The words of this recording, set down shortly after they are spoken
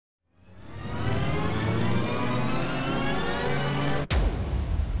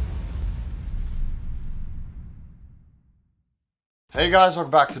Hey guys, welcome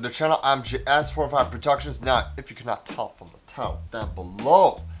back to the channel. I'm fortified Productions. Now, if you cannot tell from the title down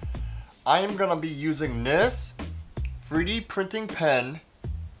below, I am gonna be using this 3D printing pen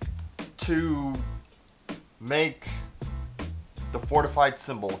to make the fortified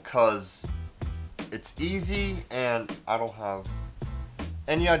symbol because it's easy and I don't have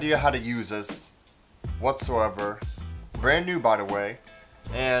any idea how to use this whatsoever. Brand new, by the way,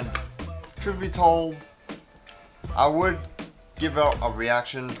 and truth be told, I would give out a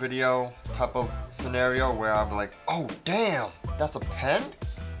reaction video type of scenario where I'm like, oh damn, that's a pen?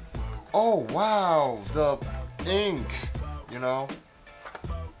 Oh wow, the ink, you know?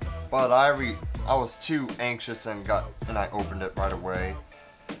 But I was too anxious and I opened it right away.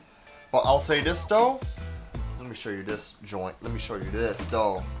 But I'll say this though, let me show you this joint. Let me show you this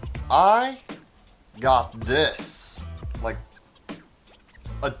though. I got this, like,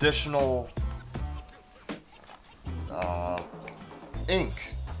 additional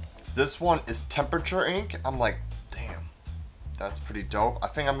ink. This one is temperature ink. I'm like, damn, that's pretty dope. I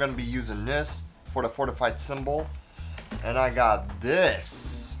think I'm gonna be using this for the fortified symbol. And I got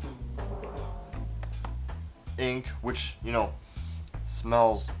this ink, which, you know,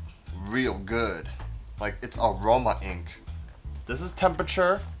 smells real good. Like, it's aroma ink. This is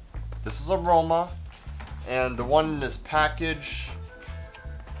temperature, this is aroma, and the one in this package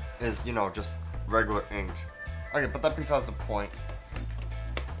is, you know, just regular ink. Okay, but that besides the point.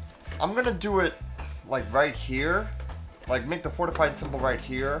 I'm gonna do it like right here, like make the fortified symbol right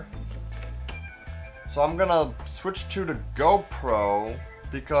here. So I'm gonna switch to the GoPro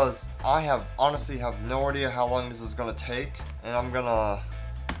because I honestly have no idea how long this is gonna take, and I'm gonna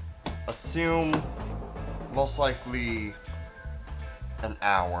assume most likely an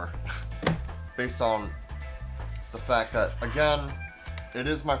hour based on the fact that, again, it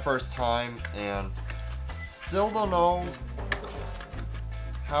is my first time and still don't know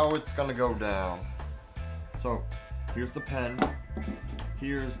how it's gonna go down. So here's the pen,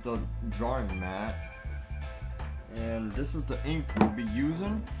 here's the drawing mat, and this is the ink we'll be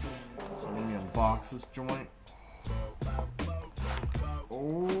using. So let me unbox this joint.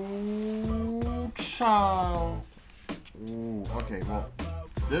 Oh child. Ooh, okay, well,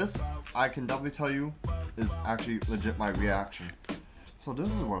 this I can definitely tell you is actually legit my reaction. So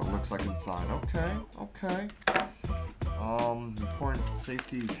this is what it looks like inside. Okay, okay. Important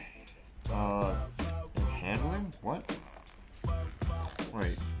safety, handling? What?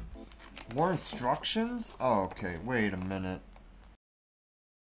 Wait. More instructions? Oh, okay. Wait a minute.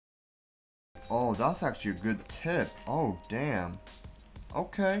 Oh, that's actually a good tip. Oh, damn.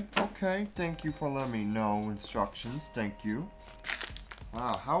 Okay, okay. Thank you for letting me know instructions. Thank you.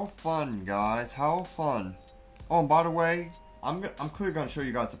 Wow, how fun, guys. How fun. Oh, and by the way, I'm clearly gonna show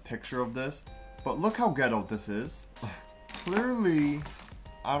you guys a picture of this, but look how ghetto this is. Clearly,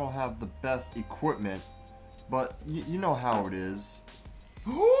 I don't have the best equipment, but you know how it is.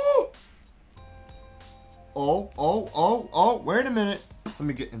 Oh, wait a minute. Let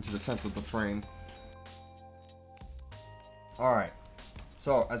me get into the center of the frame. Alright,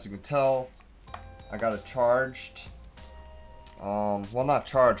 so as you can tell, I got it charged. Well, not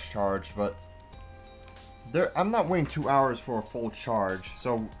charged, but I'm not waiting 2 hours for a full charge.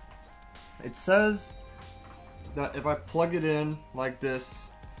 So it says that if I plug it in like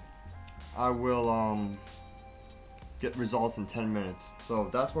this, I will get results in 10 minutes. So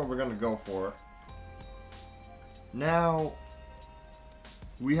that's what we're gonna go for. Now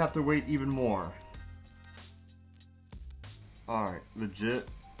we have to wait even more. Alright, legit,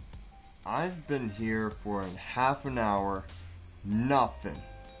 I've been here for half an hour, nothing.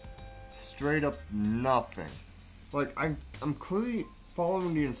 Straight up nothing. Like, I'm clearly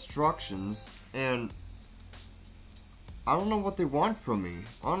following the instructions, and I don't know what they want from me,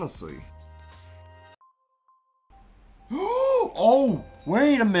 honestly. Oh,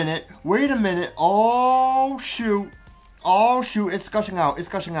 wait a minute. Oh shoot, it's gushing out.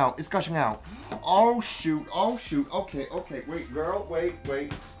 Oh shoot, okay, wait, girl,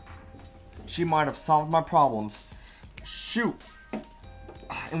 wait. She might have solved my problems. Shoot.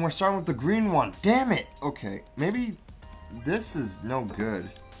 And we're starting with the green one. Damn it. Okay, maybe this is no good.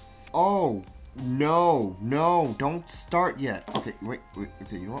 Oh, no, don't start yet. Okay, wait,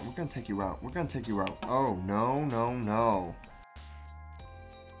 okay, you know what? We're gonna take you out. Oh, no.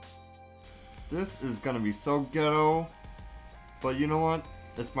 This is gonna be so ghetto. But you know what?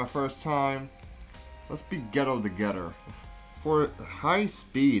 It's my first time. Let's be ghetto together. For high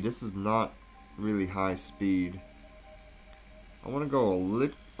speed, this is not really high speed. I want to go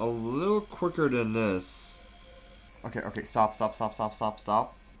a little quicker than this. Okay, stop.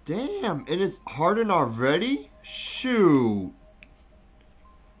 Damn, it is hardened already? Shoot.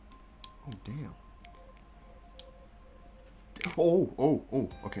 damn. Oh,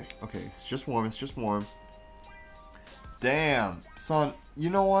 okay, it's just warm, Damn, son, you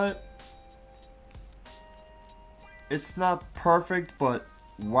know what? It's not perfect, but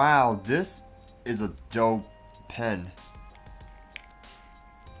wow, this is a dope pen.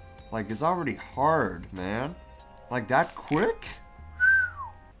 Like, it's already hard, man. Like, that quick?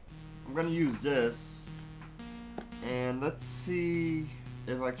 I'm gonna use this. And let's see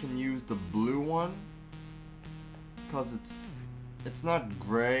if I can use the blue one. Because it's not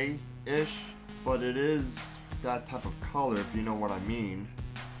gray-ish, but it is that type of color, if you know what I mean.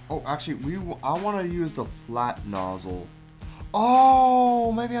 Oh, actually, I want to use the flat nozzle.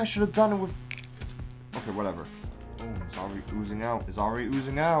 Oh, maybe I should have done it with... Okay, whatever. Oh, it's already oozing out. It's already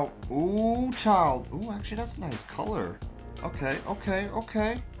oozing out. Ooh, child. Ooh, actually, that's a nice color. Okay.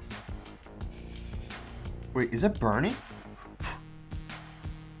 Wait, is it burning?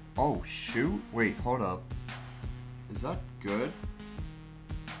 Oh, shoot. Wait, hold up. Is that good?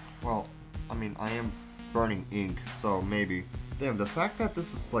 Well, I mean, I am burning ink, so maybe. Damn, the fact that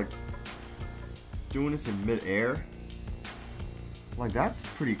this is, like, doing this in mid-air, like, that's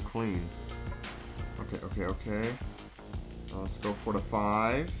pretty clean. Okay. Let's go for the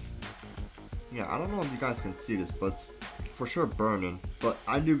 5. Yeah, I don't know if you guys can see this, but it's for sure burning. But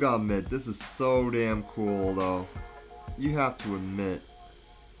I do gotta admit, this is so damn cool, though. You have to admit.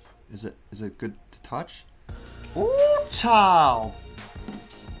 Is it good to touch? Ooh, child!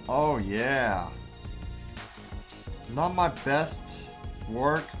 Oh, yeah. Not my best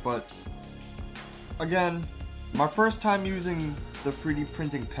work, but again, my first time using the 3D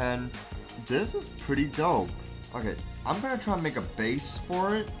printing pen, this is pretty dope. Okay, I'm gonna try and make a base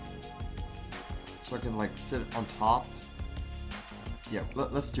for it so I can like sit on top. Yeah,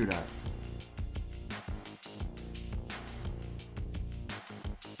 let's do that.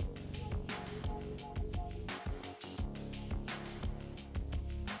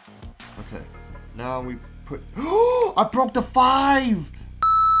 Okay, now we put... Oh, I broke the 5!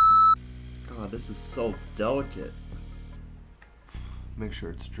 God, this is so delicate. Make sure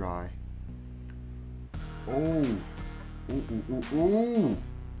it's dry. Oh. Ooh.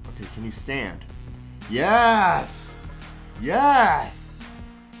 Okay, can you stand? Yes! Yes!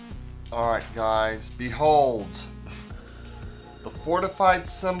 Alright, guys, behold. The fortified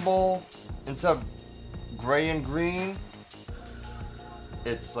symbol, instead of gray and green,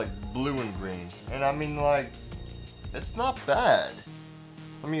 it's like blue and green. And I mean, like, it's not bad.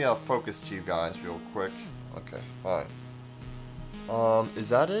 Let me focus to you guys real quick. Okay, alright. Is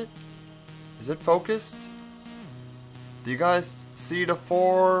that it? Is it focused? Do you guys see the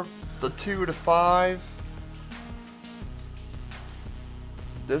 4, the 2, the 5?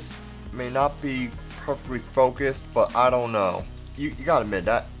 This may not be perfectly focused, but I don't know. You gotta admit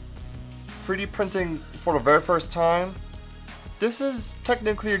that 3D printing for the very first time, this is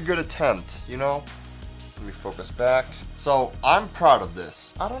technically a good attempt, you know? Let me focus back. So, I'm proud of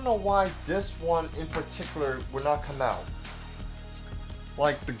this. I don't know why this one in particular would not come out.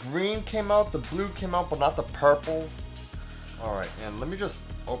 Like, the green came out, the blue came out, but not the purple. Alright, and let me just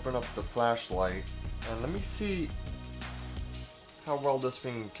open up the flashlight, and let me see how well this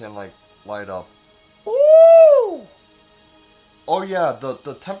thing can, like, light up. Ooh! Oh yeah,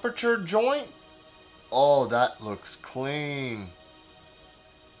 the temperature joint? Oh, that looks clean.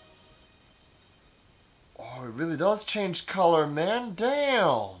 Oh, it really does change color, man.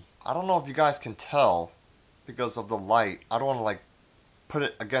 Damn! I don't know if you guys can tell because of the light. I don't want to, like, put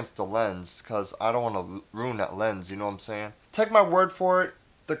it against the lens because I don't want to ruin that lens, you know what I'm saying? Take my word for it,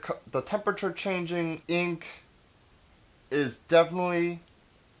 the temperature changing ink is definitely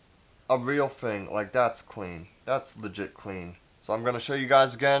a real thing. Like, that's clean. That's legit clean. So I'm going to show you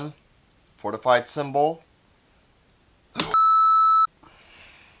guys again. Fortified symbol.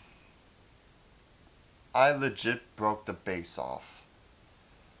 I legit broke the base off.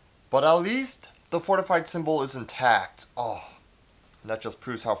 But at least the fortified symbol is intact. Oh. And that just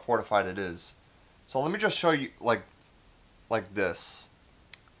proves how fortified it is. So let me just show you like this.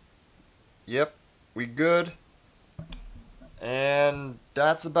 Yep, we good. And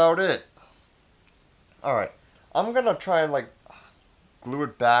that's about it. Alright, I'm gonna try and like glue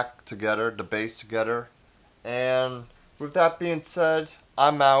it back together, the base together. And with that being said,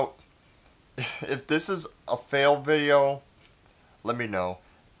 I'm out. If this is a fail video, let me know.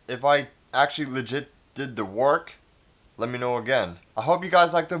 If I actually legit did the work, let me know again. I hope you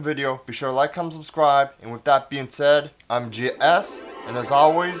guys liked the video. Be sure to like, comment, subscribe. And with that being said, I'm GS. And as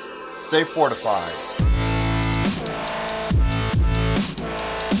always, stay fortified.